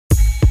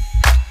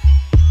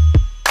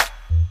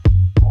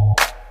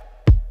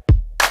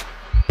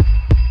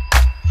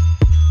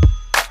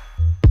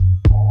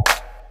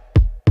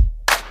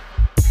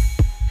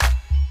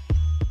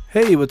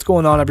Hey, what's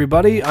going on,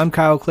 everybody? I'm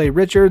Kyle Clay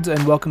Richards,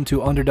 and welcome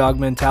to Underdog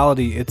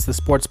Mentality. It's the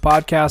sports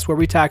podcast where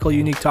we tackle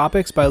unique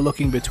topics by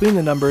looking between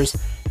the numbers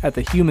at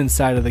the human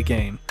side of the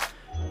game.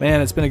 Man,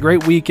 it's been a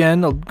great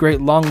weekend, a great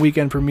long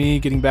weekend for me.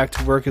 Getting back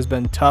to work has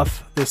been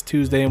tough this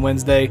Tuesday and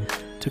Wednesday.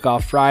 Took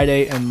off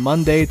Friday and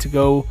Monday to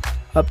go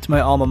up to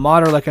my alma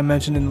mater, like I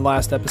mentioned in the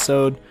last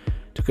episode.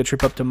 Took a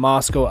trip up to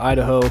Moscow,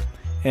 Idaho,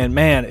 and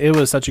man, it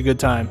was such a good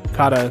time.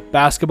 Caught a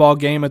basketball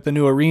game at the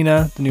new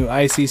arena, the new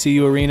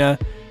ICCU arena.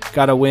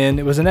 Got a win.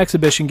 It was an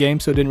exhibition game,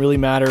 so it didn't really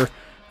matter.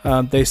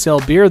 They sell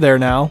beer there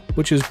now,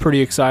 which is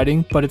pretty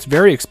exciting, but it's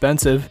very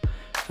expensive.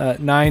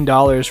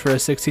 $9 for a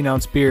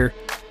 16-ounce beer.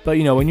 But,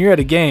 you know, when you're at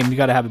a game, you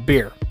got to have a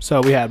beer. So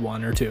we had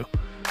one or two.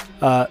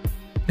 And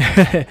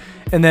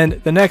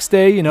then the next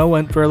day, you know,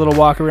 went for a little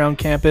walk around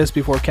campus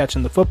before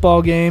catching the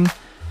football game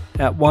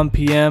at 1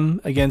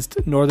 p.m.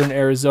 against Northern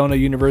Arizona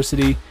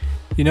University.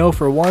 You know,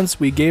 for once,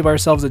 we gave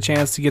ourselves a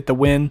chance to get the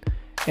win.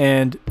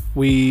 And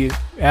we,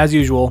 as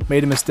usual,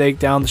 made a mistake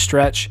down the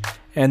stretch,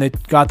 and they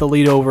got the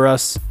lead over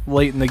us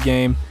late in the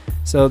game.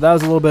 So that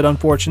was a little bit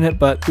unfortunate,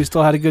 but we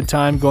still had a good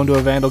time going to a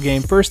Vandal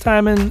game. First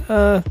time in,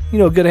 a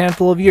good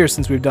handful of years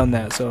since we've done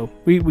that. So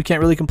we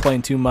can't really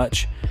complain too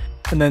much.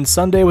 And then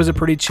Sunday was a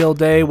pretty chill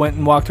day. Went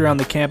and walked around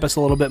the campus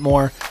a little bit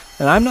more.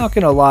 And I'm not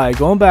going to lie,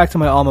 going back to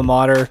my alma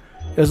mater,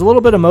 it was a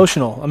little bit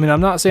emotional. I mean,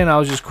 I'm not saying I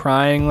was just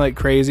crying like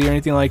crazy or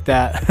anything like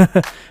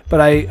that, but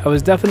I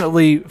was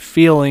definitely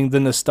feeling the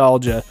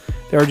nostalgia.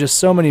 There were just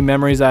so many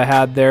memories I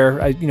had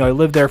there. I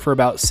lived there for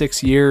about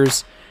 6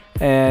 years,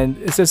 and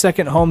it's a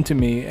second home to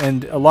me,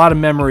 and a lot of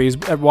memories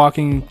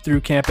walking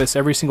through campus.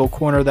 Every single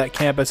corner of that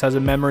campus has a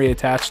memory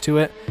attached to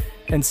it.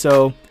 And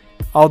so,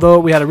 although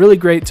we had a really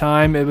great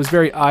time, it was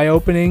very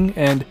eye-opening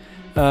and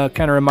kind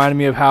of reminded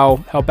me of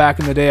how back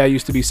in the day I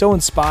used to be so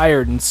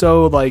inspired and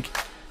so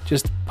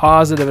just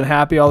positive and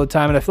happy all the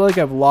time, and I feel like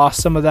I've lost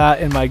some of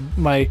that in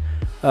my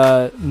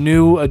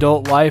new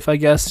adult life, I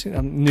guess.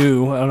 I'm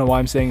new. I don't know why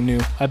I'm saying new.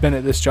 I've been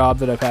at this job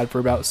that I've had for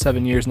about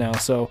 7 years now,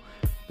 so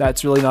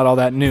that's really not all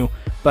that new.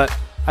 But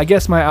I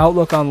guess my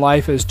outlook on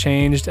life has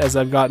changed as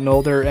I've gotten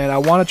older, and I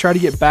want to try to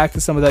get back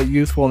to some of that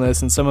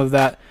youthfulness and some of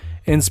that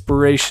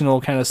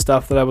inspirational kind of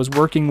stuff that I was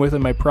working with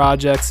in my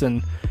projects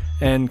and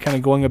kind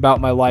of going about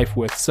my life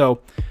with.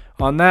 So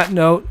on that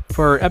note,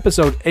 for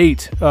episode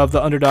 8 of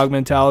the Underdog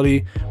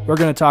Mentality, we're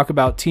going to talk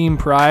about team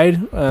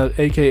pride,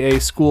 aka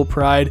school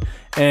pride,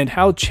 and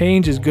how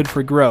change is good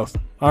for growth.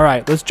 All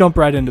right, let's jump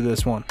right into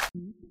this one.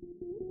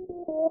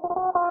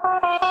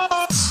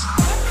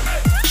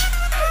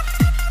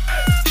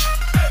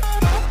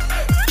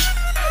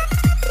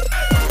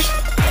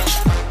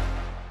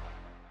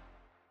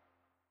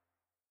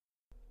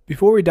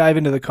 Before we dive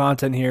into the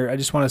content here, I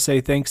just want to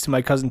say thanks to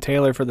my cousin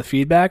Taylor for the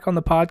feedback on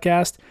the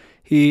podcast.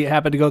 He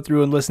happened to go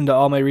through and listen to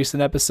all my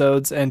recent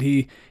episodes, and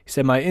he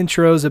said my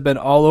intros have been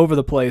all over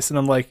the place. And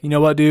I'm like, you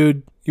know what,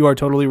 dude? You are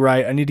totally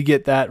right. I need to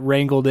get that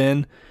wrangled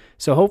in.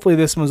 So hopefully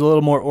this one's a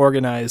little more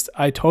organized.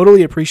 I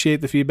totally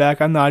appreciate the feedback.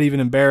 I'm not even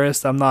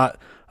embarrassed. I'm not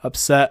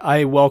upset.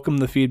 I welcome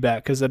the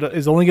feedback because it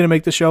is only going to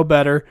make the show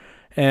better.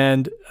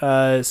 And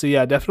so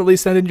yeah, definitely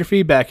send in your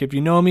feedback. If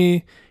you know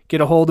me,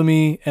 get a hold of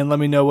me and let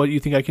me know what you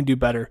think I can do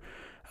better.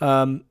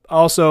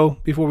 Also,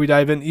 before we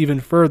dive in even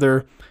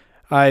further,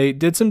 I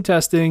did some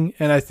testing,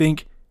 and I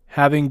think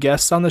having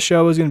guests on the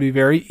show is going to be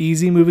very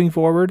easy moving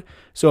forward.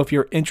 So if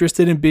you're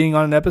interested in being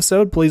on an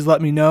episode, please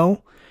let me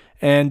know,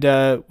 and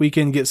we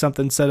can get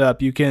something set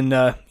up. You can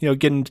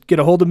get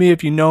a hold of me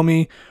if you know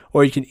me,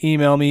 or you can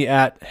email me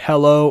at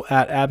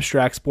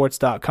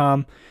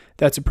hello@abstractsports.com.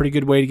 That's a pretty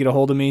good way to get a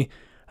hold of me.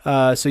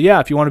 So yeah,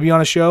 if you want to be on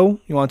a show,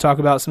 you want to talk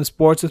about some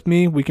sports with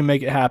me, we can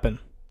make it happen.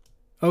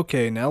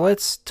 Okay, now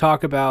let's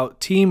talk about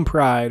team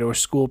pride or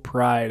school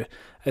pride.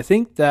 I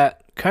think that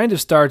kind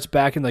of starts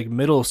back in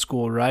middle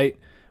school, right?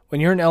 When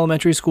you're in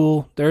elementary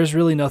school, there's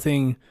really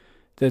nothing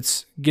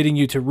that's getting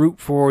you to root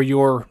for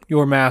your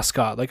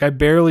mascot. I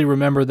barely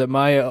remember that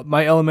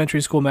my elementary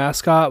school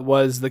mascot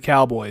was the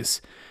Cowboys.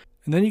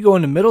 And then you go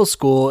into middle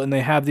school and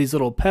they have these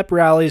little pep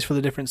rallies for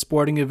the different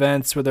sporting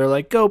events where they're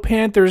like, "Go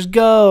Panthers,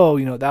 go!"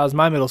 That was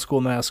my middle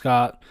school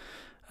mascot.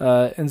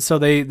 And so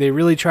they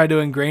really try to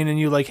ingrain in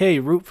you hey,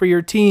 root for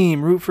your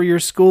team, root for your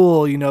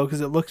school,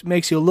 because it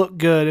makes you look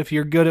good if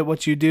you're good at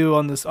what you do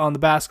on the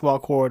basketball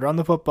court or on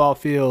the football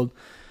field.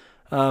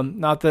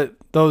 Not that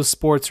those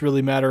sports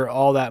really matter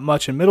all that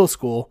much in middle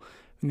school.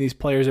 And these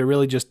players are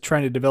really just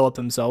trying to develop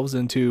themselves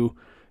into,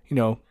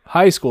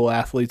 high school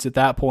athletes at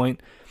that point.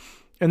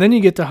 And then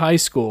you get to high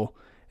school,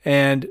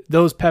 and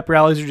those pep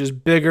rallies are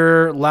just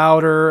bigger,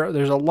 louder.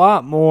 There's a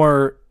lot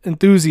more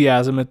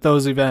enthusiasm at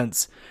those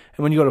events.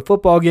 And when you go to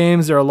football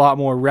games, they're a lot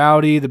more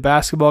rowdy. The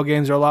basketball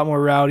games are a lot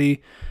more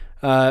rowdy.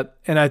 And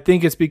I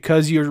think it's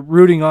because you're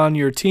rooting on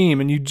your team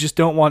and you just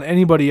don't want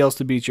anybody else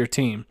to beat your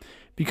team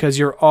because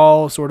you're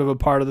all sort of a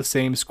part of the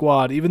same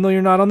squad. Even though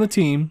you're not on the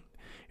team,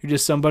 you're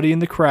just somebody in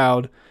the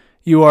crowd.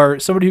 You are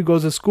somebody who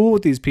goes to school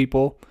with these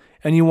people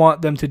and you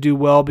want them to do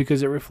well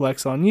because it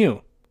reflects on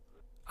you.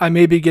 I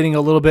may be getting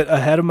a little bit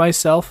ahead of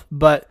myself,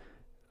 but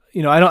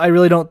I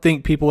really don't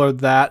think people are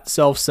that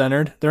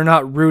self-centered. They're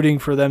not rooting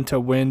for them to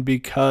win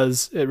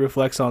because it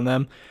reflects on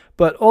them.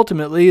 But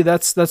ultimately,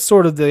 that's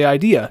sort of the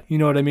idea. You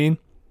know what I mean?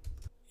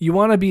 You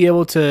want to be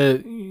able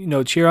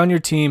to, cheer on your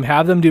team,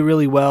 have them do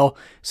really well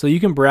so you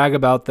can brag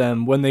about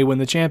them when they win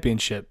the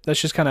championship.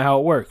 That's just kind of how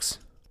it works.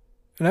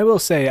 And I will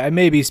say, I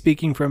may be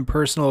speaking from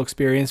personal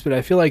experience, but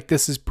I feel like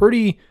this is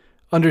pretty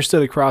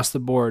understood across the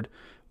board.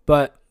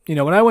 But,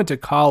 when I went to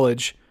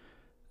college,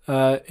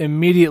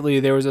 immediately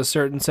there was a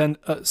certain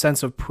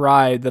sense of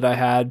pride that I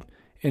had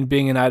in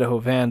being an Idaho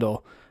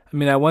Vandal. I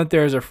mean, I went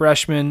there as a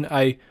freshman.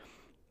 I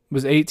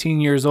was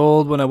 18 years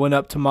old when I went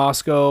up to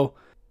Moscow.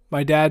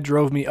 My dad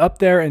drove me up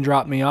there and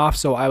dropped me off,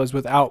 so I was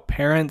without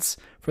parents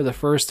for the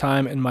first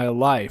time in my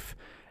life.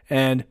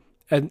 And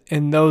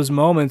in those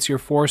moments, you're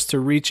forced to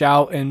reach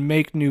out and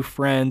make new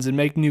friends and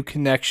make new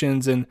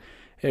connections and,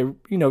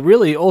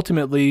 really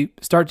ultimately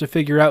start to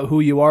figure out who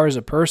you are as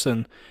a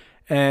person.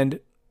 And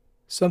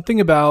something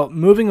about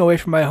moving away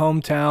from my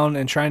hometown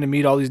and trying to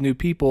meet all these new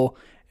people,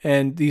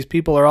 and these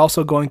people are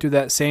also going through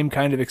that same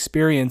kind of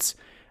experience.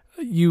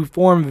 You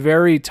form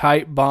very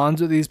tight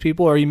bonds with these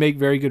people, or you make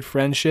very good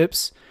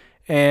friendships,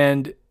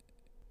 and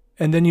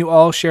then you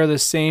all share the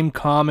same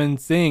common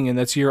thing, and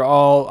that's you're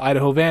all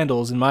Idaho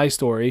Vandals in my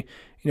story.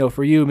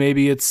 For you,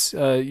 maybe it's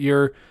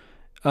you're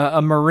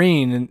a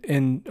Marine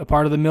and a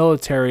part of the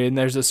military, and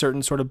there's a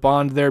certain sort of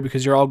bond there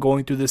because you're all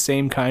going through the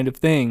same kind of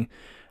thing.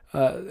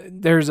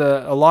 There's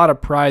a lot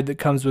of pride that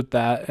comes with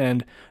that,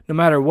 and no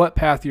matter what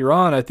path you're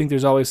on, I think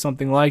there's always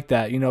something like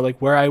that.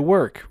 Like where I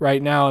work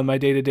right now in my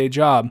day-to-day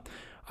job,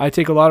 I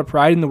take a lot of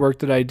pride in the work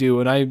that I do,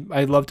 and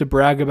I love to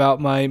brag about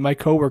my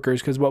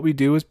coworkers because what we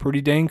do is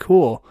pretty dang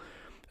cool.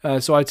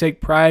 So I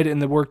take pride in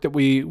the work that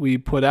we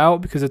put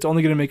out because it's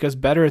only going to make us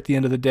better at the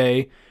end of the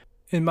day.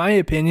 In my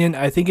opinion,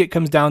 I think it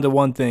comes down to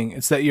one thing.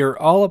 It's that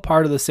you're all a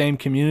part of the same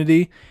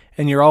community,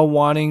 and you're all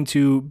wanting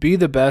to be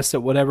the best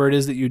at whatever it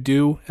is that you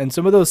do. And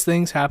some of those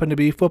things happen to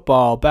be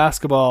football,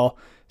 basketball,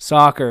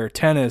 soccer,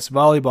 tennis,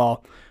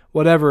 volleyball,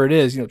 whatever it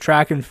is,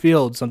 track and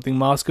field, something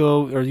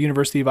Moscow or the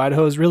University of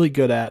Idaho is really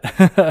good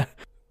at.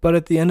 But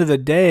at the end of the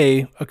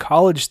day, a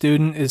college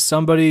student is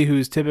somebody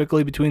who's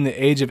typically between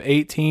the age of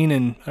 18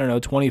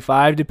 and,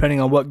 25, depending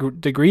on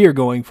what degree you're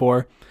going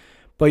for.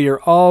 But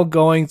you're all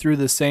going through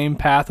the same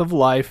path of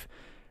life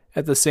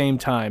at the same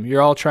time.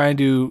 You're all trying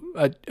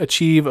to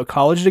achieve a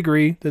college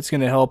degree that's going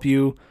to help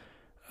you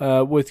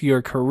with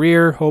your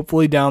career,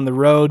 hopefully down the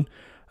road.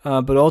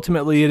 But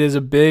ultimately, it is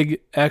a big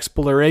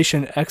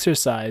exploration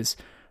exercise.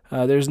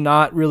 There's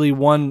not really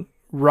one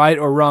right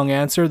or wrong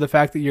answer. The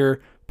fact that you're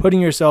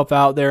putting yourself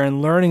out there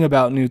and learning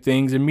about new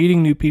things and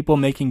meeting new people,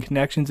 making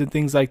connections and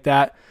things like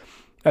that,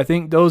 I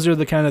think those are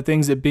the kind of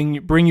things that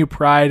bring you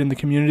pride in the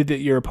community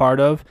that you're a part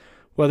of,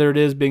 whether it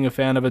is being a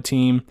fan of a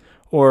team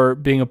or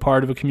being a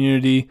part of a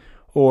community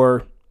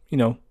or,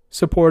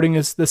 supporting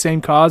the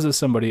same cause as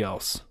somebody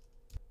else.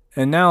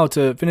 And now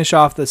to finish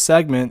off this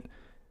segment,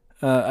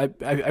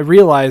 I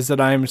realize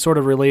that I'm sort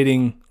of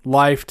relating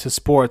life to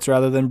sports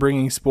rather than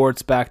bringing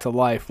sports back to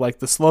life, like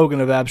the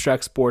slogan of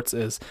Abstract Sports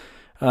is.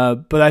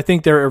 But I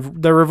think they're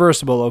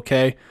reversible,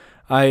 okay?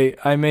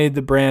 I made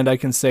the brand, I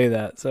can say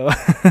that. So,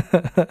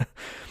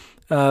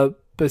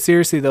 but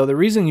seriously though, the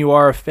reason you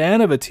are a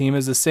fan of a team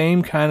is the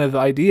same kind of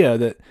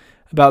idea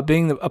about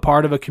being a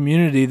part of a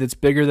community that's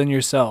bigger than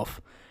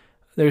yourself.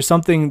 There's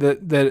something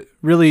that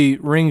really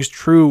rings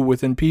true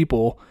within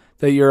people,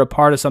 that you're a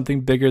part of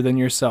something bigger than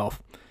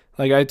yourself.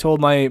 Like I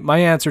told my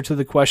answer to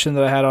the question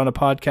that I had on a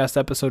podcast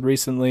episode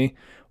recently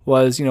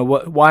was,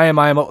 why am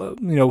I,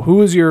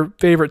 who is your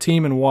favorite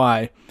team and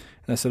why?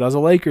 And I said I was a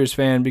Lakers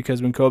fan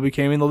because when Kobe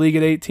came in the league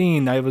at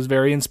 18, I was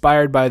very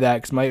inspired by that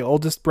because my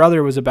oldest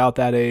brother was about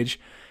that age,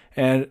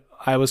 and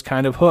I was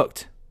kind of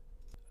hooked.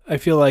 I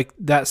feel like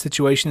that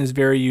situation is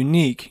very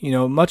unique,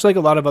 much like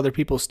a lot of other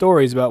people's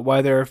stories about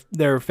why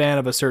they're a fan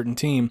of a certain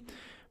team.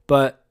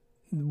 But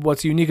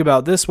what's unique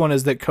about this one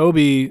is that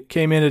Kobe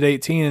came in at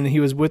 18 and he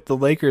was with the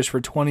Lakers for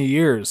 20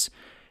 years.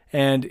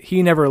 And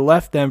he never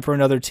left them for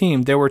another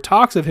team. There were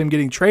talks of him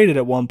getting traded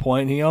at one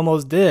point, and he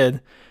almost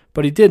did,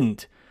 but he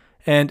didn't.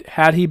 And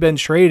had he been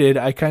traded,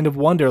 I kind of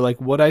wonder,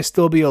 would I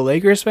still be a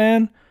Lakers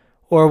fan?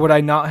 Or would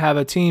I not have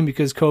a team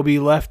because Kobe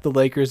left the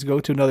Lakers to go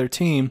to another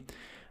team?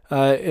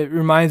 It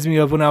reminds me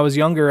of when I was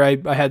younger, I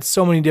had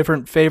so many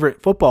different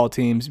favorite football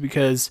teams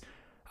because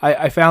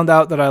I found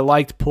out that I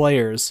liked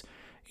players.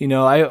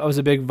 I was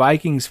a big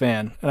Vikings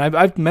fan, and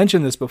I've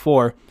mentioned this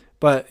before,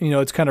 but,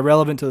 it's kind of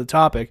relevant to the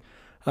topic.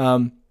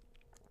 I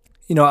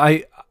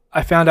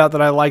found out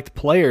that I liked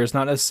players,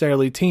 not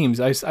necessarily teams.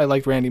 I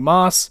liked Randy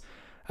Moss.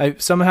 I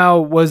somehow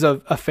was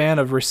a fan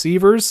of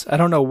receivers. I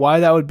don't know why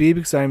that would be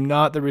because I'm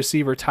not the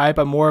receiver type.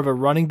 I'm more of a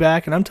running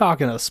back, and I'm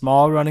talking a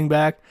small running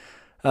back.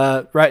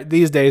 Right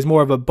these days,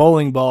 more of a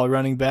bowling ball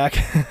running back.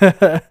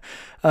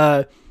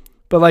 But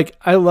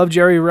I love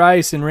Jerry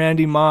Rice and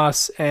Randy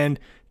Moss and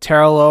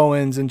Terrell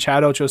Owens and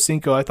Chad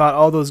Ochocinco. I thought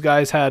all those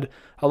guys had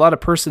a lot of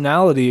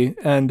personality,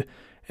 and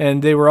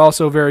they were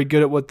also very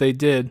good at what they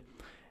did.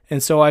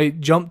 And so I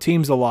jump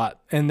teams a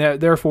lot. And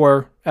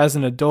therefore, as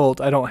an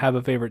adult, I don't have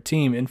a favorite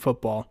team in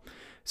football.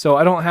 So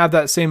I don't have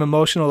that same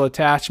emotional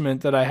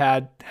attachment that I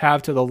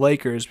have to the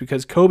Lakers,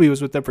 because Kobe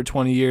was with them for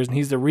 20 years and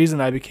he's the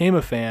reason I became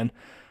a fan.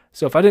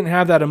 So if I didn't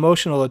have that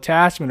emotional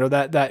attachment or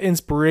that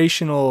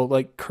inspirational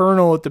like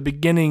kernel at the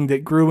beginning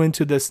that grew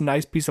into this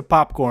nice piece of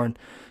popcorn,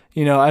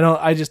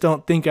 I just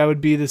don't think I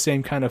would be the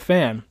same kind of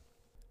fan.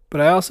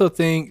 But I also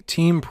think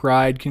team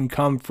pride can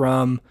come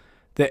from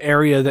the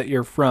area that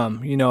you're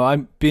from.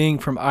 I'm being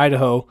from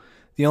Idaho.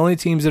 The only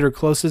teams that are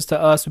closest to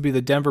us would be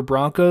the Denver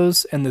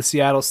Broncos and the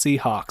Seattle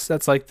Seahawks.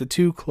 That's like the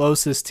two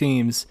closest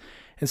teams.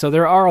 And so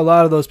there are a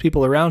lot of those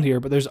people around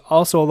here, but there's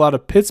also a lot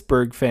of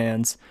Pittsburgh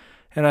fans.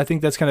 And I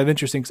think that's kind of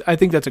interesting. I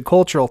think that's a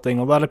cultural thing.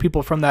 A lot of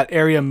people from that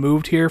area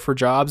moved here for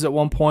jobs at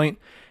one point,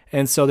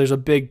 and so there's a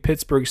big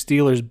Pittsburgh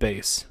Steelers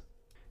base.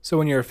 So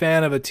when you're a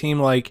fan of a team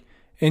like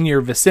in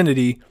your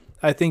vicinity,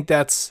 I think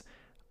that's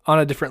on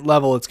a different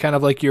level. It's kind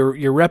of like you're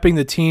repping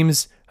the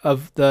teams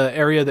of the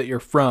area that you're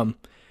from.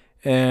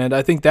 And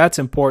I think that's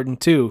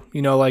important too.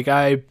 We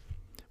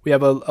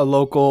have a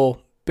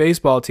local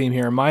baseball team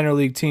here, a minor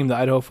league team, the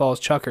Idaho Falls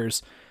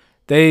Chuckers.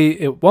 They,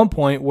 at one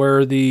point,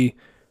 were the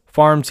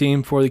farm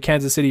team for the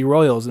Kansas City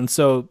Royals. And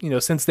so,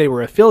 since they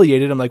were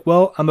affiliated, I'm like,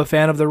 well, I'm a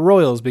fan of the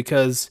Royals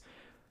because,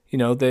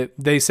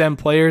 they send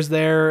players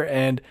there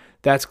and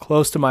that's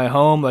close to my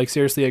home, like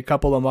seriously a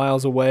couple of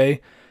miles away.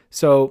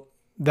 So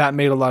that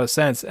made a lot of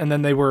sense. And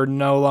then they were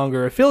no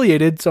longer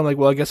affiliated. So I'm like,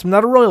 well, I guess I'm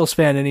not a Royals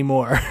fan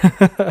anymore.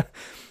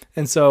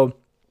 And so,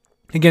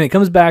 again, it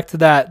comes back to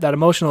that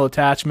emotional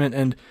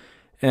attachment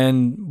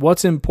and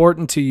what's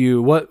important to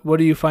you. What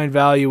do you find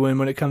value in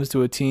when it comes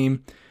to a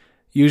team?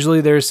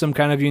 Usually there's some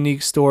kind of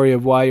unique story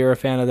of why you're a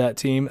fan of that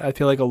team. I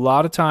feel like a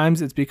lot of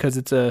times it's because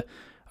it's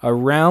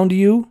around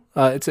you.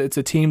 It's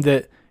a team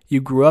that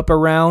you grew up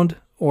around,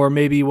 or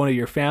maybe one of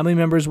your family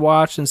members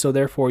watched, and so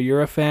therefore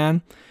you're a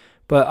fan.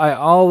 But I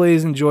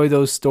always enjoy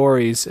those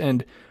stories,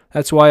 and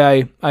that's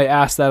why I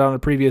asked that on a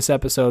previous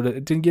episode.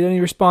 It didn't get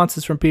any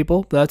responses from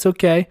people. That's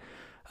okay.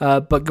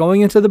 But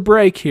going into the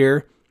break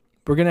here,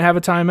 we're going to have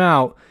a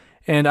timeout,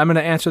 and I'm going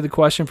to answer the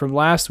question from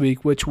last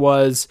week, which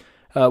was,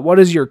 what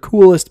is your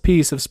coolest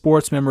piece of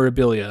sports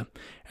memorabilia?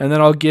 And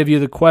then I'll give you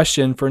the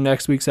question for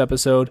next week's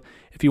episode.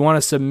 If you want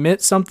to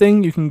submit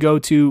something, you can go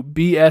to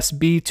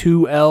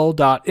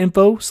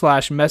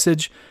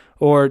bsb2l.info/message,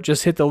 or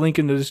just hit the link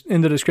in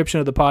the description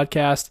of the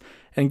podcast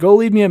and go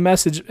leave me a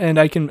message, and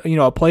I can,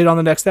 I'll play it on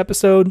the next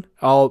episode.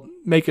 I'll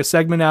make a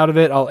segment out of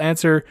it. I'll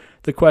answer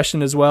the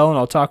question as well, and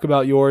I'll talk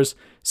about yours.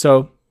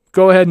 So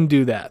go ahead and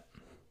do that.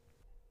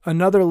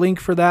 Another link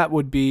for that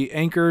would be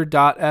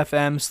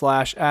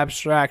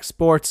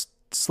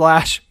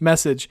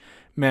anchor.fm/abstractsports/message.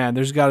 Man,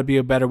 there's got to be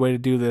a better way to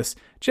do this.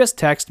 Just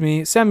text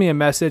me, send me a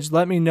message,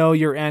 let me know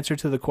your answer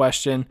to the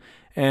question,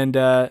 and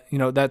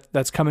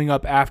that's coming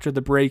up after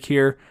the break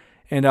here,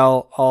 and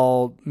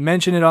I'll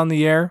mention it on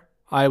the air.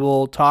 I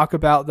will talk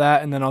about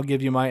that, and then I'll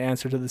give you my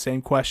answer to the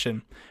same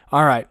question.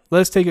 All right,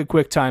 let's take a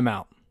quick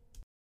timeout.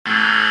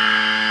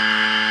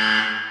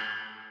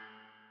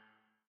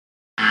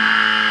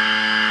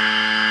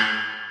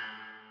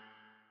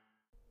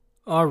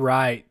 All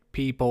right,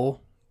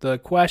 people. The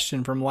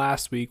question from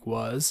last week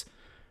was,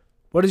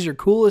 what is your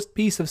coolest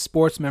piece of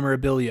sports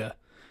memorabilia?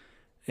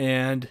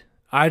 And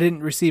I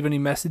didn't receive any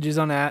messages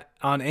on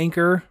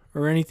Anchor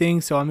or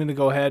anything, so I'm going to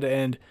go ahead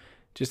and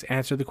just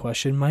answer the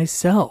question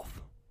myself.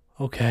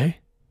 Okay.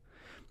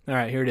 All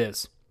right, here it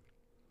is.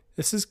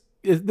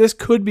 This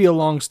could be a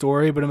long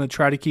story, but I'm going to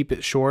try to keep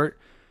it short.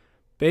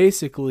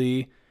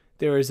 Basically,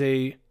 there is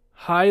a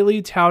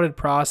highly touted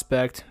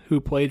prospect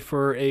who played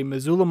for a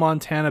Missoula,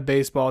 Montana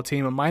baseball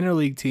team, a minor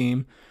league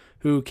team,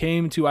 who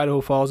came to Idaho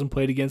Falls and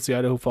played against the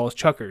Idaho Falls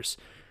Chuckers.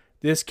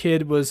 This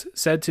kid was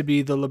said to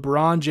be the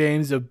LeBron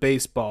James of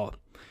baseball.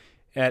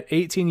 At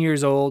 18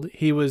 years old,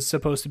 he was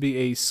supposed to be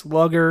a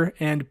slugger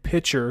and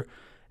pitcher,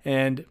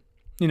 and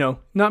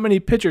not many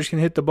pitchers can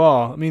hit the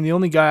ball. I mean, the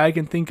only guy I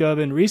can think of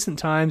in recent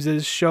times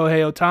is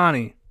Shohei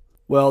Ohtani.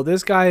 Well,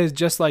 this guy is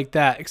just like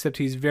that, except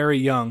he's very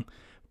young.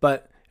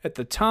 But at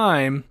the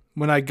time,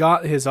 when I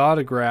got his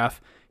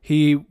autograph,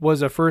 he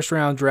was a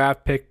first-round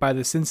draft pick by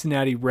the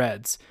Cincinnati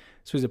Reds.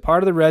 So he's a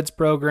part of the Reds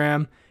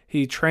program.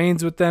 He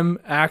trains with them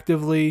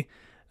actively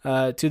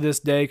to this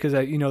day because,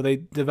 they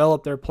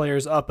develop their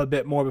players up a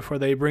bit more before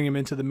they bring him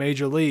into the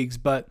major leagues.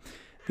 But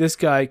this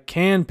guy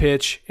can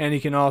pitch, and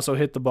he can also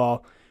hit the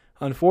ball.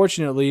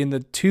 Unfortunately, in the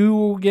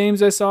 2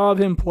 games I saw of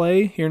him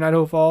play here in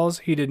Idaho Falls,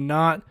 he did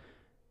not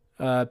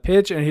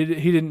pitch, and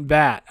he didn't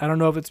bat. I don't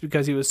know if it's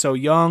because he was so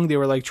young. They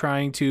were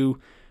trying to,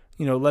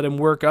 let him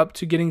work up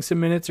to getting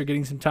some minutes or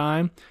getting some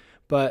time.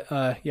 But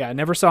I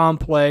never saw him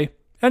play.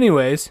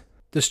 Anyways,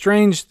 the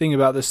strange thing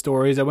about this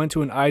story is I went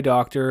to an eye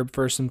doctor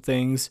for some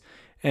things,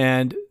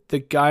 and the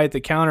guy at the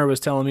counter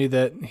was telling me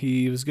that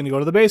he was going to go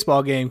to the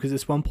baseball game because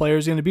this one player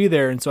is going to be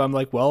there. And so I'm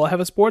like, well, I have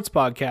a sports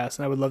podcast,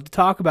 and I would love to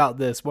talk about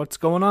this. What's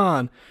going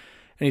on?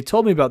 And he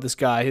told me about this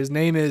guy. His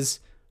name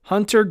is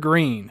Hunter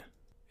Green.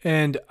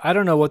 And I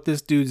don't know what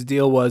this dude's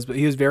deal was, but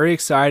he was very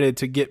excited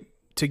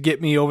to to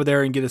get me over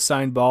there and get a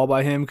signed ball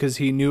by him because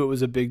he knew it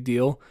was a big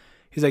deal.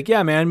 He's like,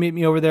 yeah, man, meet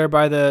me over there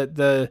by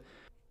the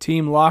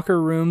team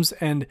locker rooms,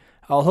 and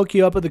I'll hook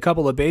you up with a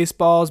couple of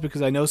baseballs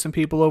because I know some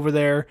people over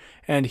there,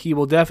 and he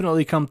will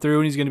definitely come through,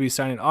 and he's going to be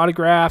signing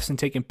autographs and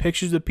taking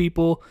pictures of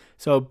people,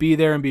 so be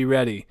there and be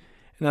ready.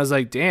 And I was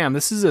like, damn,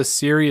 this is a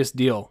serious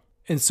deal.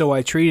 And so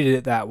I treated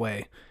it that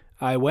way.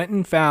 I went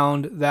and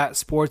found that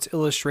Sports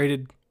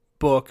Illustrated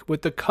book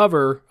with the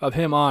cover of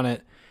him on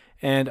it,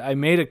 and I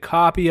made a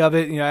copy of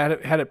it. You know,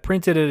 I had it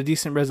printed at a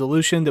decent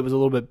resolution that was a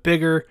little bit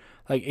bigger,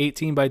 like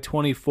 18 by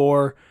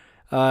 24.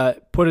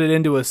 Put it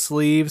into a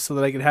sleeve so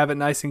that I could have it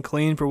nice and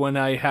clean for when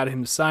I had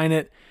him sign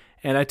it.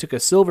 And I took a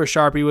silver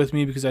Sharpie with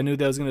me because I knew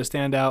that was going to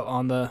stand out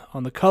on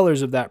the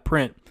colors of that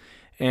print.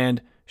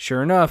 And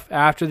sure enough,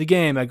 after the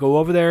game, I go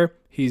over there.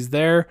 He's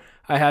there.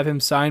 I have him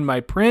sign my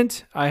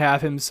print. I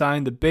have him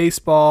sign the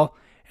baseball,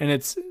 and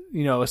it's,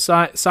 you know,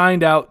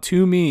 signed out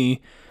to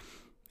me.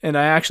 And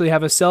I actually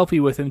have a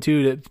selfie with him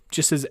too that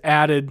just has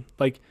added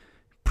like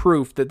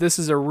proof that this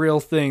is a real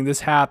thing.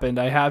 This happened.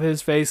 I have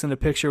his face in a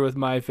picture with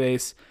my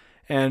face,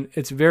 and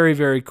it's very,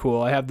 very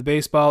cool. I have the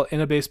baseball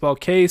in a baseball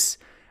case.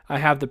 I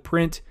have the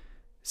print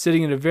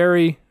sitting in a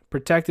very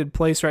protected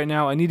place right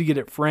now. I need to get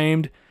it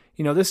framed.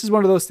 You know, this is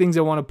one of those things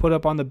I want to put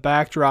up on the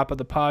backdrop of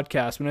the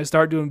podcast. When I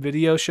start doing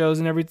video shows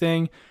and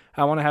everything,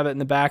 I want to have it in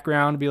the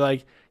background and be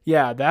like,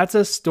 yeah, that's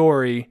a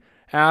story.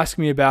 Ask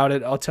me about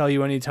it. I'll tell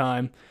you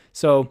anytime.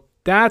 So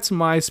that's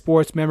my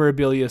sports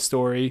memorabilia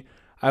story.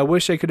 I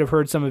wish I could have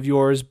heard some of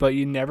yours, but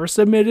you never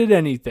submitted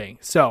anything.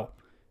 So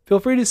feel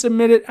free to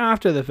submit it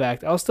after the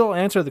fact. I'll still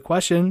answer the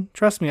question.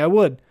 Trust me, I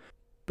would.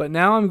 But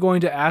now I'm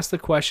going to ask the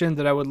question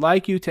that I would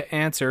like you to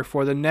answer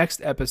for the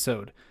next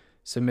episode.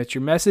 Submit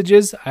your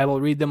messages. I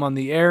will read them on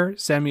the air.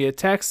 Send me a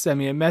text. Send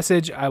me a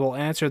message. I will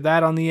answer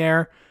that on the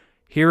air.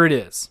 Here it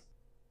is.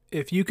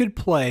 If you could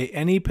play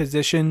any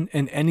position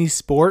in any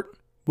sport,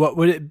 what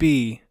would it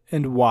be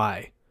and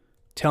why?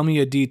 Tell me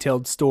a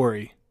detailed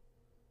story.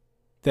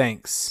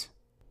 Thanks.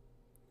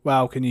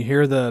 Wow, can you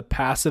hear the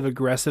passive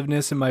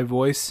aggressiveness in my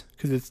voice?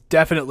 Because it's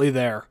definitely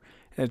there.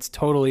 And it's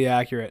totally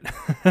accurate.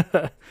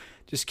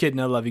 Just kidding,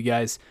 I love you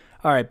guys.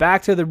 All right,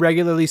 back to the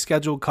regularly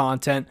scheduled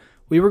content.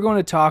 We were going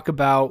to talk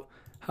about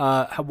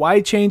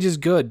why change is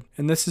good.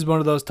 And this is one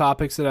of those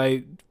topics that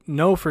I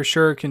know for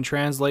sure can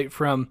translate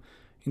from,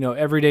 you know,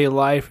 everyday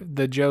life,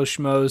 the Joe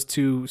Schmoes,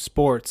 to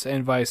sports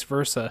and vice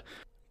versa.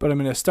 But I'm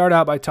going to start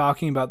out by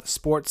talking about the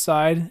sports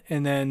side,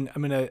 and then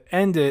I'm going to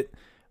end it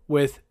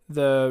with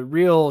the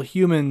real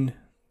human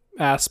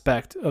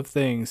aspect of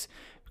things,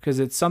 because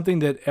it's something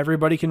that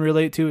everybody can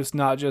relate to. It's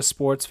not just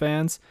sports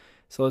fans.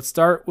 So let's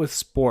start with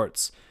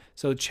sports.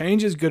 So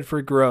change is good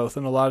for growth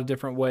in a lot of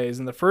different ways.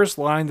 And the first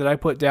line that I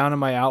put down in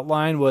my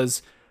outline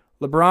was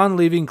LeBron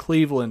leaving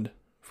Cleveland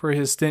for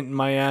his stint in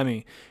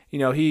Miami. You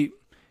know, he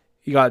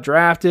got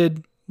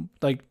drafted,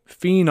 like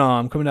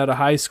phenom coming out of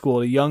high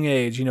school at a young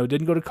age. You know,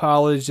 didn't go to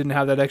college, didn't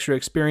have that extra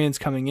experience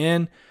coming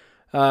in.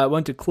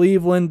 Went to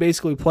Cleveland,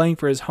 basically playing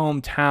for his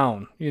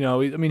hometown. You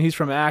know, I mean, he's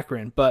from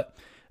Akron, but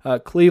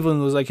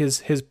Cleveland was like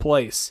his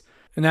place.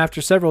 And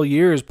after several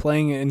years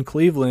playing in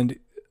Cleveland,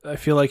 I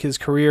feel like his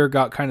career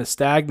got kind of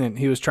stagnant.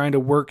 He was trying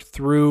to work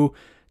through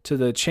to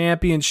the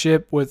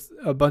championship with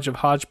a bunch of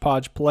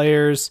hodgepodge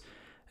players,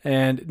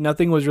 and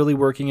nothing was really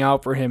working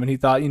out for him. And he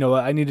thought, you know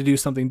what, I need to do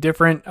something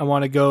different. I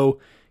want to go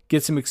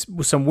get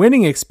some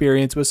winning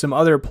experience with some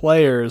other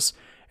players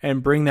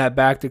and bring that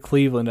back to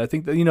Cleveland. I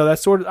think that, you know,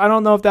 that's sort of, I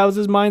don't know if that was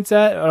his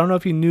mindset. I don't know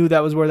if he knew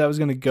that was where that was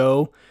going to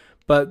go,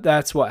 but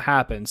that's what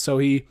happened. So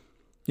he,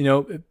 you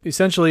know,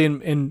 essentially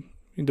in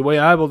the way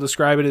I will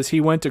describe it is he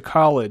went to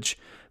college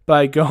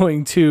by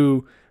going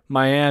to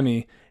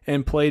Miami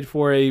and played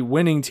for a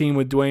winning team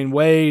with Dwayne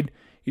Wade,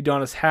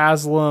 Udonis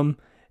Haslem,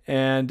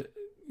 and,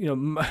 you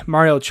know,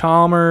 Mario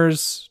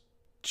Chalmers.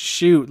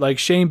 Shoot, like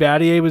Shane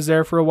Battier was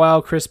there for a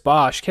while. Chris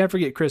Bosh, can't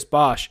forget Chris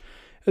Bosh.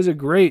 It was a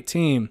great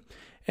team.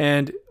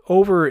 And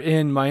over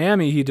in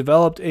Miami, he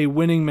developed a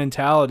winning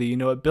mentality. You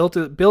know, it built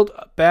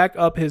back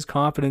up his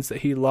confidence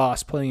that he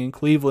lost playing in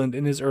Cleveland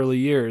in his early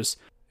years.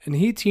 And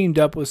he teamed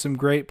up with some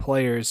great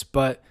players,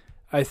 but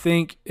I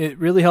think it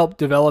really helped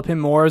develop him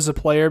more as a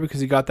player because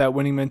he got that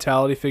winning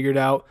mentality figured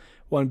out,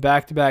 won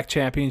back-to-back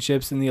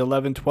championships in the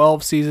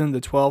 11-12 season,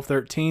 the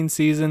 12-13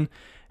 season,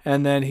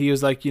 and then he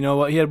was like, you know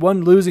what, he had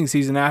one losing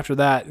season after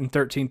that in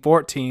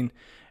 13-14,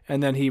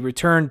 and then he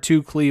returned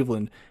to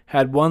Cleveland,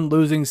 had one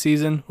losing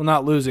season, well,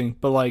 not losing,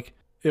 but like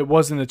it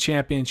wasn't a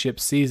championship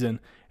season.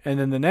 And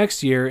then the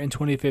next year in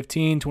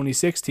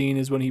 2015-2016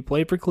 is when he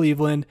played for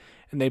Cleveland,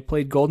 and they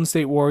played Golden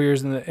State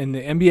Warriors in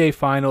the NBA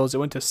Finals. It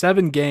went to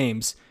 7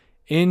 games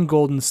in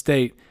Golden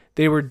State.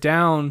 They were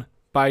down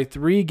by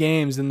 3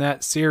 games in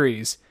that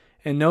series,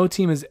 and no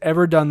team has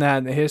ever done that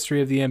in the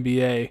history of the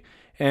NBA.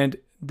 And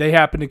they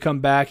happened to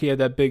come back. He had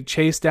that big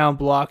chase down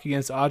block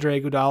against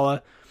Andre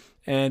Iguodala,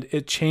 and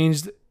it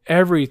changed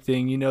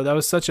everything. You know, that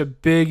was such a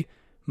big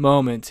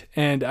moment.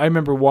 And I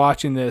remember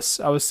watching this.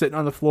 I was sitting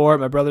on the floor at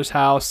my brother's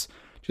house,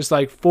 just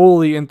like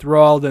fully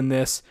enthralled in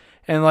this.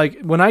 And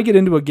like when I get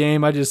into a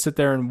game, I just sit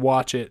there and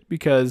watch it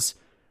because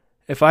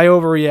if I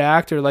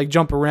overreact or like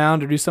jump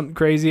around or do something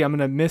crazy, I'm going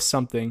to miss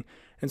something.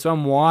 And so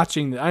I'm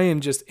watching. I am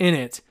just in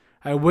it.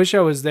 I wish I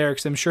was there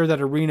because I'm sure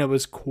that arena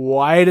was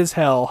quiet as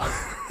hell.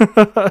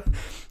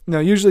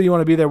 Usually you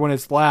want to be there when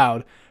it's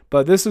loud,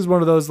 but this is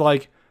one of those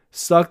like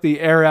suck the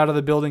air out of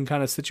the building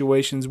kind of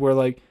situations where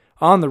like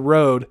on the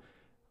road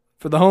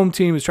for the home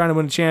team who's trying to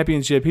win a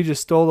championship, he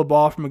just stole the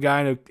ball from a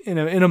guy in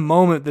a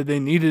moment that they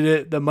needed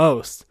it the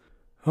most.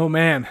 Oh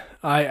man,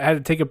 I had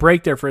to take a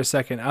break there for a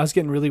second. I was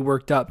getting really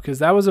worked up because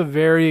that was a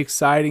very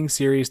exciting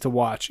series to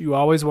watch. You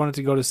always wanted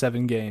to go to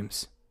 7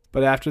 games.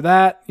 But after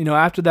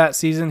that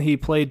season, he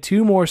played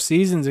 2 more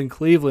seasons in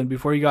Cleveland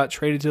before he got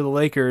traded to the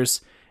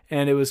Lakers,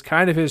 and it was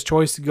kind of his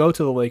choice to go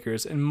to the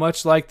Lakers. And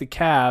much like the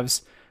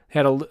Cavs,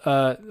 had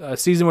a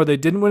season where they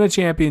didn't win a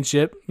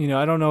championship.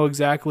 I don't know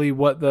exactly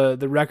what the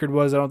record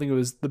was. I don't think it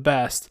was the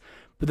best.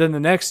 But then the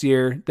next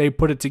year, they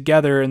put it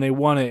together and they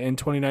won it in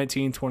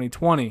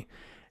 2019-2020.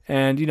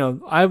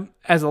 And, I,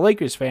 as a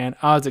Lakers fan,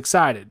 I was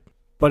excited.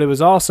 But it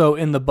was also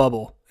in the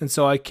bubble. And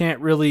so I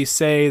can't really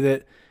say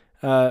that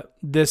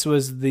this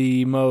was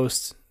the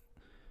most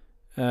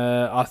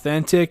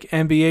authentic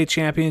NBA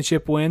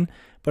championship win,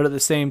 but at the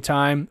same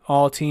time,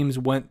 all teams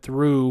went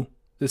through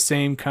the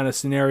same kind of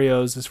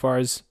scenarios as far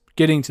as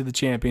getting to the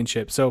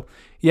championship. So,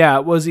 yeah,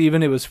 it was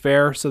even, it was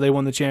fair, so they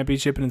won the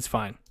championship, and it's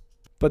fine.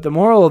 But the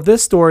moral of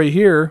this story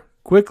here,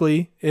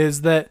 quickly,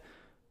 is that,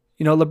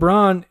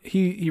 LeBron,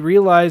 he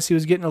realized he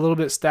was getting a little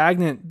bit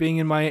stagnant being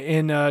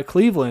in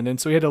Cleveland, and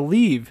so he had to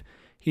leave.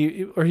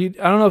 I don't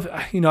know if,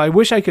 I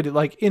wish I could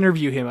like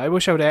interview him. I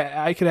wish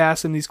I could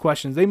ask him these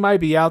questions. They might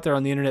be out there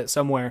on the internet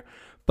somewhere,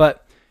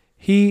 but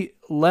he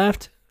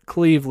left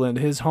Cleveland,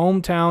 his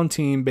hometown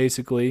team,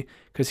 basically,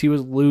 because he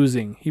was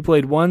losing. He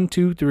played 1,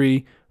 2,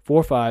 3,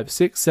 4, 5,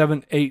 6,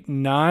 7, 8,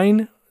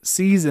 9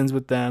 seasons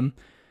with them.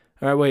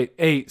 All right, wait,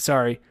 8,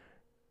 sorry.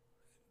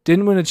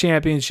 Didn't win a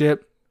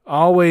championship,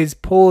 always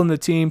putting the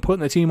team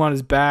on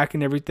his back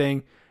and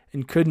everything,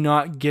 and could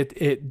not get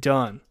it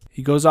done.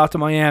 He goes off to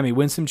Miami,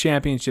 wins some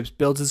championships,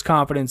 builds his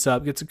confidence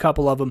up, gets a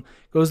couple of them,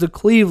 goes to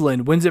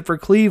Cleveland, wins it for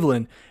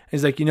Cleveland. And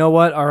he's like, you know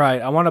what? All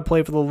right, I want to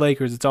play for the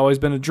Lakers. It's always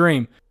been a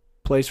dream.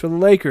 Plays for the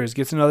Lakers,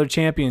 gets another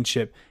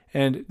championship.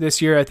 And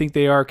this year, I think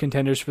they are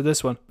contenders for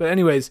this one. But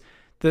anyways,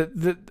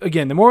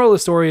 again, the moral of the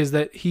story is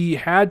that he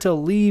had to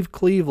leave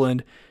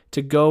Cleveland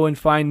to go and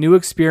find new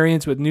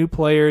experience with new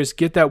players,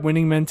 get that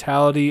winning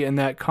mentality and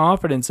that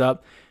confidence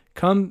up.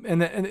 Come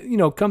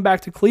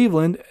back to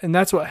Cleveland, and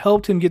that's what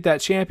helped him get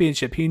that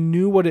championship. He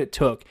knew what it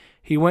took.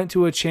 He went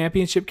to a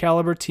championship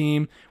caliber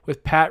team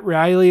with Pat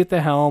Riley at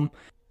the helm.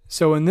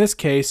 So in this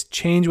case,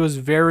 change was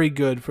very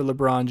good for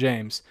LeBron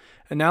James.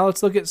 And now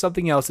let's look at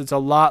something else. It's a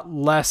lot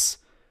less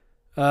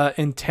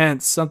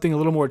intense, something a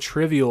little more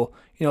trivial.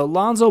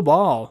 Lonzo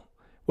Ball.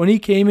 When he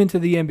came into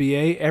the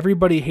NBA,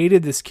 everybody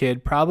hated this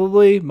kid,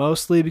 probably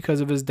mostly because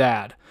of his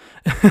dad.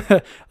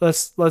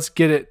 Let's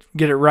get it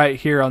right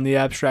here on the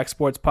Abstract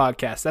Sports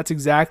Podcast. That's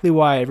exactly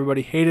why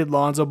everybody hated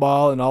Lonzo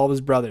Ball and all of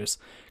his brothers,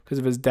 because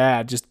of his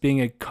dad just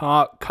being a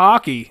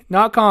cocky,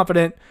 not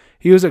confident.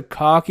 He was a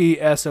cocky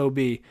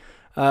SOB.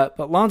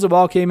 But Lonzo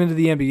Ball came into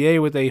the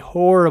NBA with a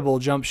horrible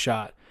jump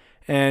shot.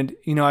 And,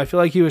 I feel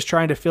like he was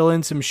trying to fill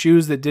in some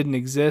shoes that didn't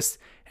exist,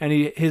 and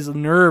his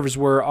nerves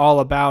were all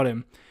about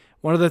him.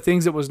 One of the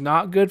things that was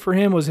not good for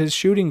him was his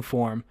shooting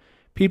form.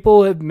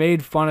 People have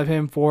made fun of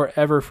him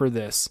forever for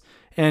this.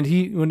 And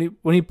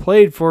when he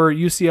played for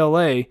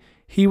UCLA,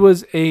 he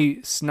was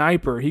a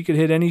sniper. He could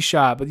hit any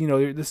shot. But,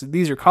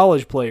 these are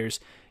college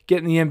players. Get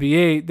in the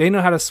NBA, they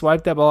know how to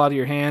swipe that ball out of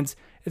your hands.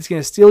 It's going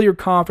to steal your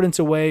confidence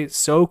away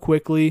so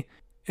quickly.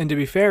 And to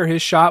be fair,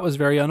 his shot was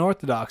very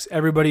unorthodox.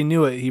 Everybody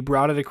knew it. He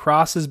brought it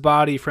across his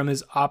body from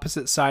his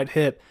opposite side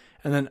hip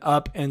and then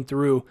up and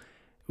through.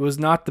 It was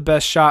not the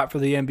best shot for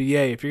the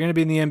NBA. If you're going to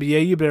be in the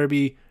NBA, you better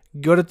be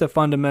good at the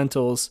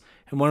fundamentals.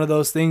 And one of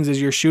those things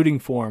is your shooting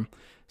form.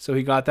 So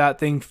he got that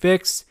thing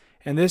fixed.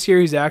 And this year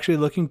he's actually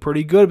looking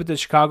pretty good with the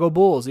Chicago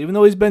Bulls. Even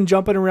though he's been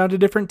jumping around to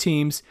different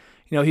teams,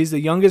 he's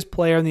the youngest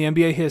player in the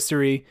NBA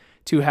history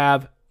to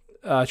have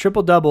a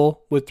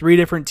triple-double with 3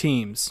 different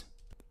teams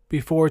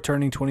before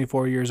turning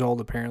 24 years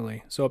old,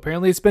 apparently. So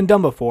apparently it's been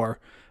done before,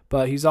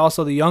 but he's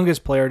also the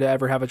youngest player to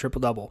ever have a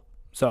triple-double.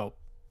 So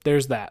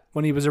there's that,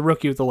 when he was a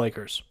rookie with the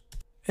Lakers.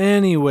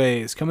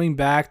 Anyways, coming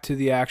back to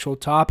the actual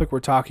topic we're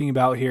talking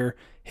about here,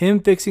 him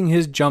fixing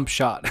his jump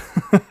shot.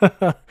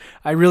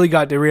 I really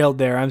got derailed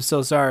there. I'm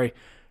so sorry.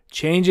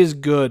 Change is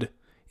good.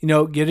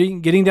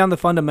 Getting down the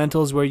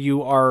fundamentals where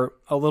you are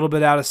a little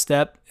bit out of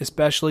step,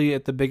 especially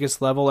at the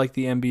biggest level like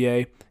the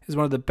NBA, is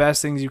one of the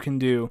best things you can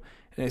do.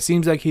 And it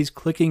seems like he's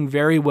clicking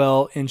very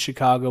well in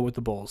Chicago with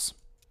the Bulls.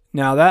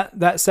 Now,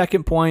 that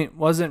second point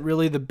wasn't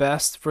really the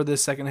best for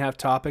this second half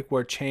topic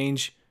where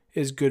change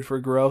is good for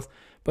growth.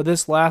 But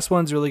this last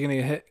one's really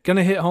going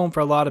to hit home for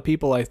a lot of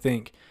people, I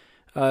think.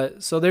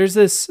 So there's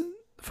this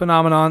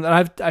phenomenon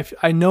that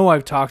I know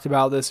I've talked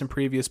about this in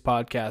previous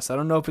podcasts. I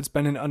don't know if it's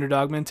been an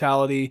underdog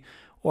mentality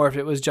or if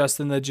it was just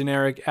in the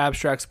generic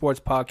Abstract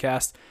Sports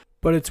Podcast,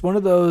 but it's one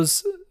of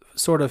those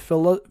sort of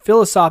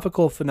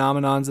philosophical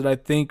phenomenons that I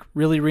think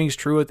really rings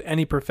true with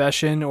any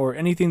profession or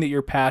anything that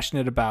you're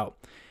passionate about.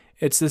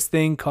 It's this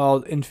thing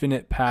called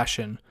infinite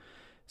passion.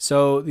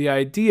 So the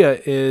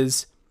idea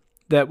is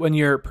that when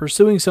you're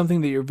pursuing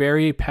something that you're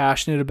very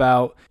passionate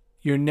about,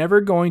 you're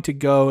never going to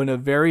go in a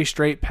very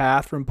straight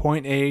path from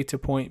point A to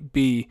point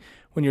B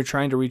when you're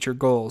trying to reach your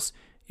goals.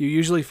 You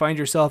usually find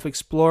yourself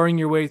exploring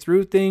your way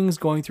through things,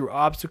 going through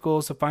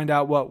obstacles to find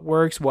out what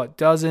works, what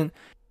doesn't.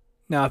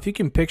 Now, if you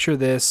can picture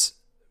this,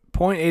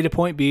 point A to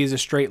point B is a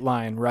straight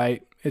line,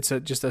 right? It's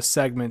just a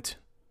segment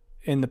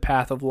in the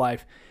path of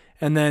life.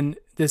 And then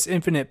this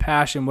infinite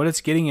passion, what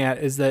it's getting at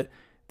is that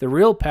the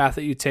real path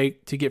that you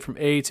take to get from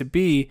A to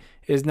B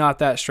is not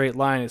that straight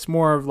line. It's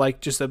more of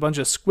like just a bunch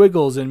of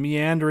squiggles and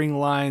meandering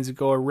lines that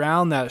go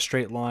around that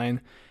straight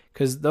line,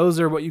 because those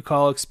are what you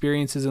call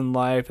experiences in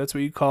life. That's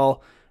what you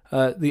call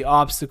the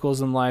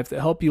obstacles in life that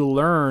help you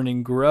learn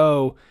and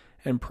grow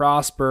and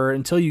prosper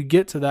until you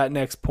get to that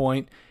next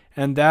point.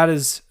 And that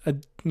is a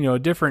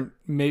different,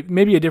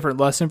 maybe a different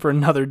lesson for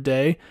another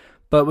day.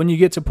 But when you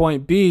get to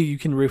point B, you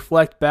can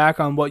reflect back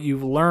on what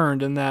you've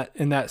learned in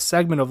that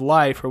segment of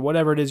life or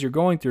whatever it is you're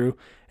going through,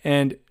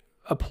 and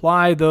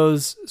apply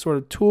those sort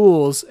of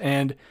tools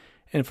and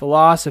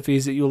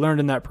philosophies that you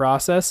learned in that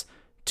process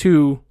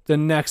to the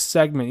next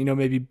segment,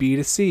 maybe B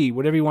to C,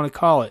 whatever you want to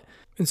call it.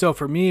 And so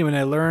for me, when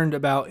I learned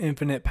about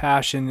infinite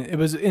passion, it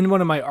was in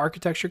one of my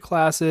architecture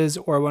classes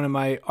or one of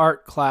my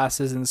art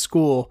classes in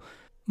school,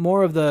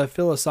 more of the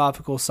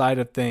philosophical side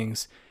of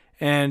things.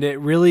 And it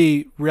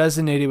really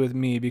resonated with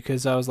me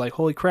because I was like,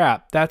 holy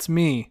crap, that's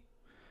me.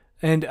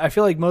 And I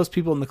feel like most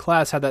people in the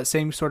class had that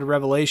same sort of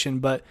revelation,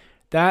 but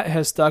that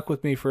has stuck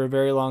with me for a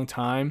very long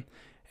time.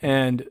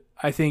 And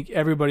I think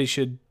everybody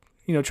should,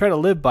 try to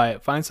live by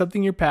it. Find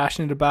something you're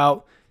passionate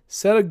about,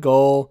 set a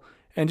goal,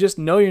 and just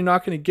know you're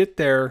not going to get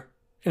there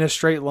in a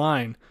straight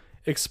line.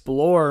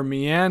 Explore,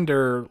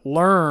 meander,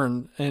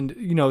 learn, and,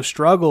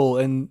 struggle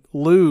and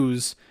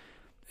lose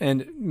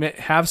and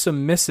have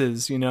some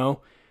misses,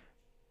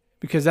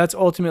 because that's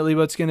ultimately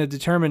what's going to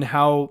determine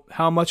how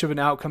much of an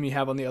outcome you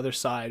have on the other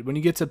side. When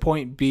you get to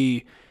point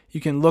B,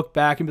 you can look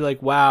back and be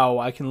like, wow,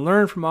 I can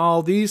learn from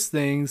all these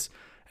things,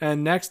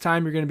 and next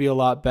time you're going to be a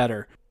lot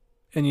better.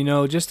 And,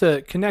 just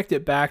to connect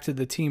it back to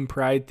the team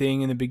pride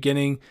thing in the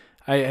beginning,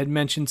 I had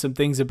mentioned some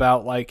things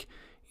about like,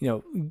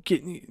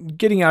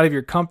 getting out of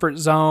your comfort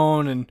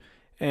zone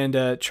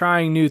and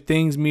trying new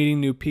things, meeting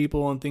new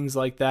people and things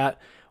like that.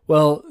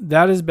 Well,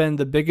 that has been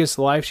the biggest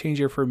life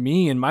changer for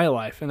me in my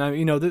life. And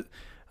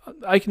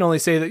I can only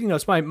say that,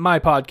 it's my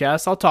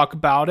podcast. I'll talk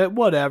about it,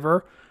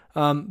 whatever.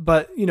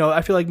 But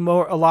I feel like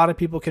a lot of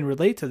people can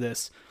relate to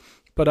this.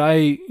 But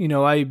I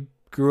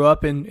grew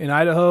up in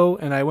Idaho,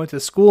 and I went to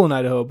school in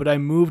Idaho, but I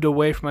moved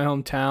away from my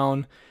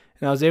hometown,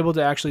 and I was able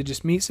to actually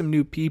just meet some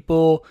new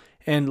people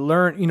and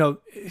learn,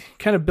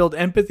 kind of build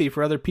empathy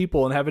for other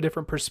people and have a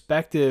different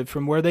perspective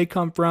from where they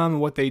come from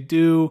and what they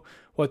do,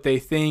 what they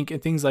think,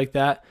 and things like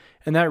that.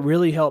 And that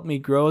really helped me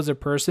grow as a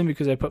person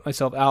because I put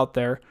myself out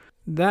there.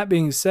 That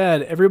being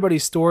said,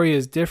 everybody's story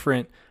is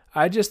different.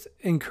 I just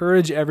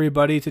encourage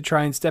everybody to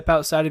try and step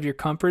outside of your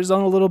comfort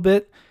zone a little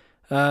bit.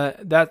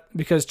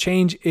 Because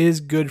change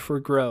is good for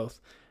growth.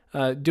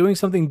 Doing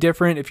something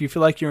different, if you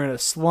feel like you're in a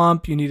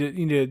slump, you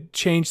need to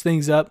change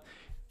things up.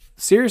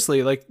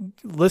 Seriously, like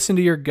listen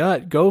to your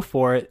gut, go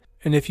for it.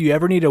 And if you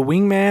ever need a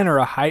wingman or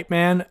a hype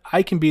man,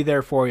 I can be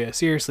there for you.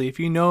 Seriously, if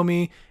you know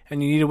me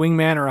and you need a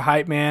wingman or a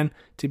hype man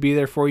to be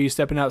there for you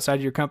stepping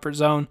outside your comfort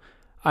zone,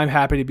 I'm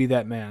happy to be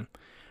that man.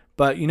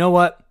 But you know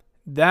what?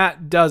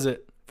 That does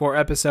it for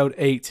episode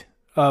 8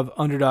 of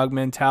Underdog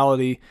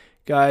Mentality.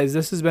 Guys,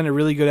 this has been a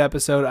really good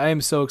episode. I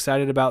am so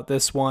excited about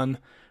this one.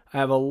 I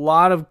have a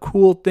lot of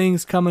cool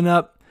things coming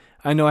up.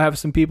 I know I have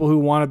some people who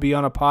want to be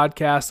on a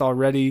podcast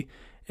already,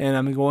 and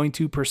I'm going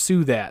to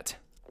pursue that.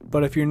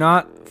 But if you're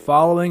not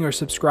following or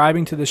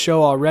subscribing to the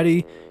show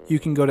already, you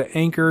can go to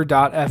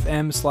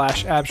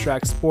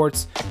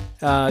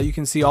anchor.fm/abstractsports. You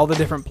can see all the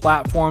different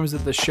platforms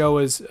that the show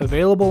is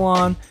available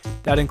on.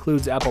 That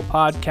includes Apple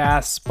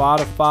Podcasts,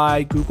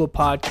 Spotify, Google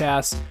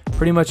Podcasts,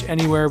 pretty much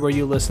anywhere where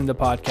you listen to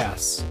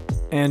podcasts.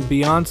 And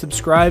beyond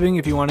subscribing,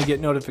 if you want to get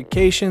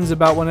notifications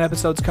about when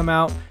episodes come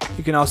out,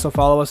 you can also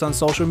follow us on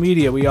social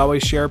media. We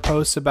always share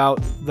posts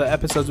about the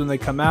episodes when they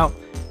come out.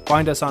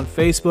 Find us on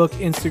Facebook,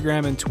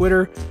 Instagram, and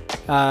Twitter.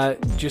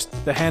 Just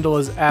the handle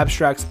is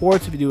Abstract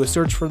Sports. If you do a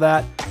search for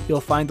that,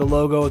 you'll find the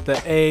logo with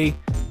the A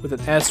with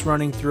an S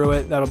running through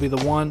it. That'll be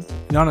the one.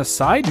 And on a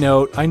side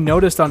note, I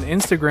noticed on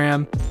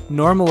Instagram,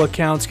 normal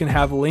accounts can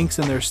have links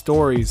in their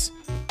stories.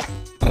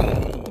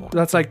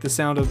 That's like the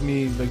sound of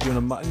me like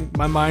doing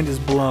my mind is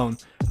blown.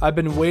 I've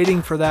been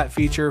waiting for that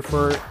feature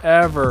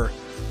forever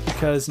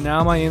because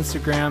now my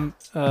Instagram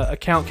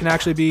account can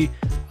actually be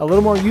a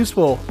little more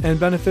useful and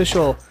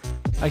beneficial.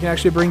 I can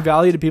actually bring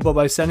value to people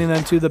by sending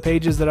them to the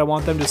pages that I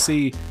want them to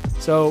see.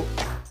 So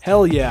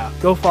hell yeah,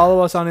 go follow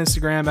us on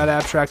Instagram at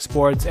Abstract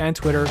Sports and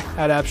Twitter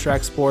at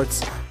Abstract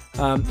Sports.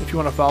 If you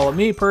want to follow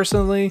me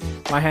personally,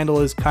 my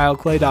handle is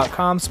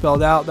kyleclay.com,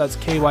 spelled out. That's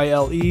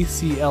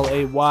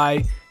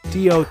KYLECLAY.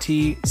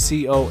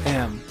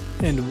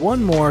 And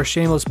one more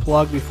shameless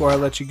plug before I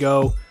let you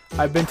go.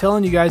 I've been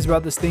telling you guys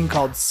about this thing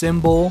called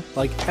Simbull,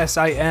 like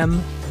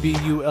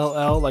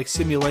SIMBULL, like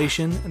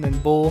simulation, and then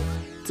bull.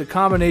 It's a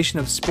combination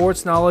of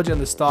sports knowledge and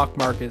the stock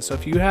market. So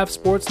if you have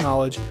sports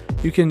knowledge,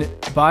 you can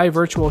buy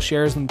virtual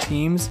shares in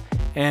teams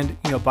and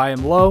buy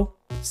them low,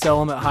 sell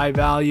them at high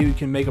value. You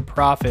can make a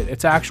profit.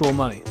 It's actual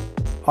money.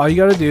 All you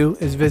got to do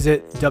is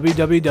visit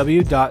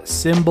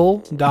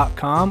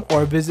www.simbull.com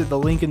or visit the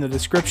link in the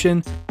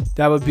description.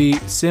 That would be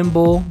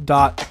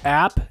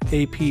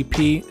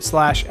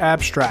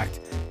simbull.app/abstract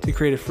to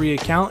create a free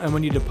account. And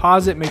when you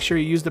deposit, make sure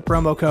you use the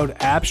promo code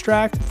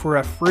ABSTRACT for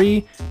a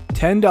free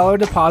 $10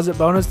 deposit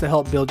bonus to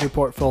help build your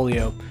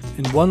portfolio.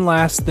 And one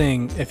last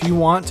thing, if you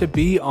want to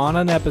be on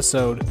an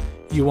episode,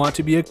 you want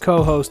to be a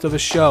co-host of a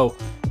show,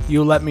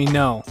 you let me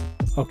know.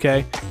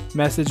 Okay?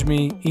 Message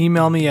me,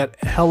 email me at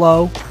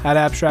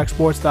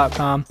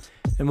hello@abstractsports.com,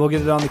 and we'll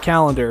get it on the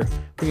calendar.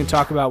 We can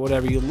talk about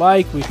whatever you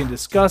like. We can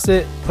discuss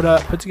it,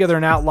 put together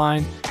an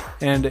outline,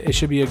 and it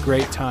should be a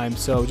great time.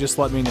 So just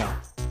let me know.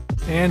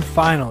 And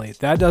finally,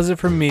 that does it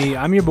for me.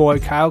 I'm your boy,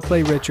 Kyle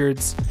Clay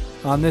Richards,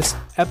 on this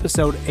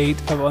episode 8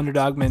 of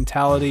Underdog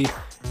Mentality.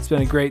 It's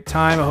been a great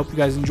time. I hope you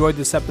guys enjoyed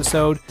this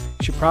episode.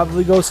 You should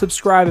probably go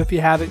subscribe if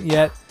you haven't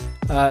yet.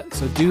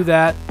 So do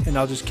that, and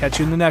I'll just catch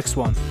you in the next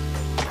one.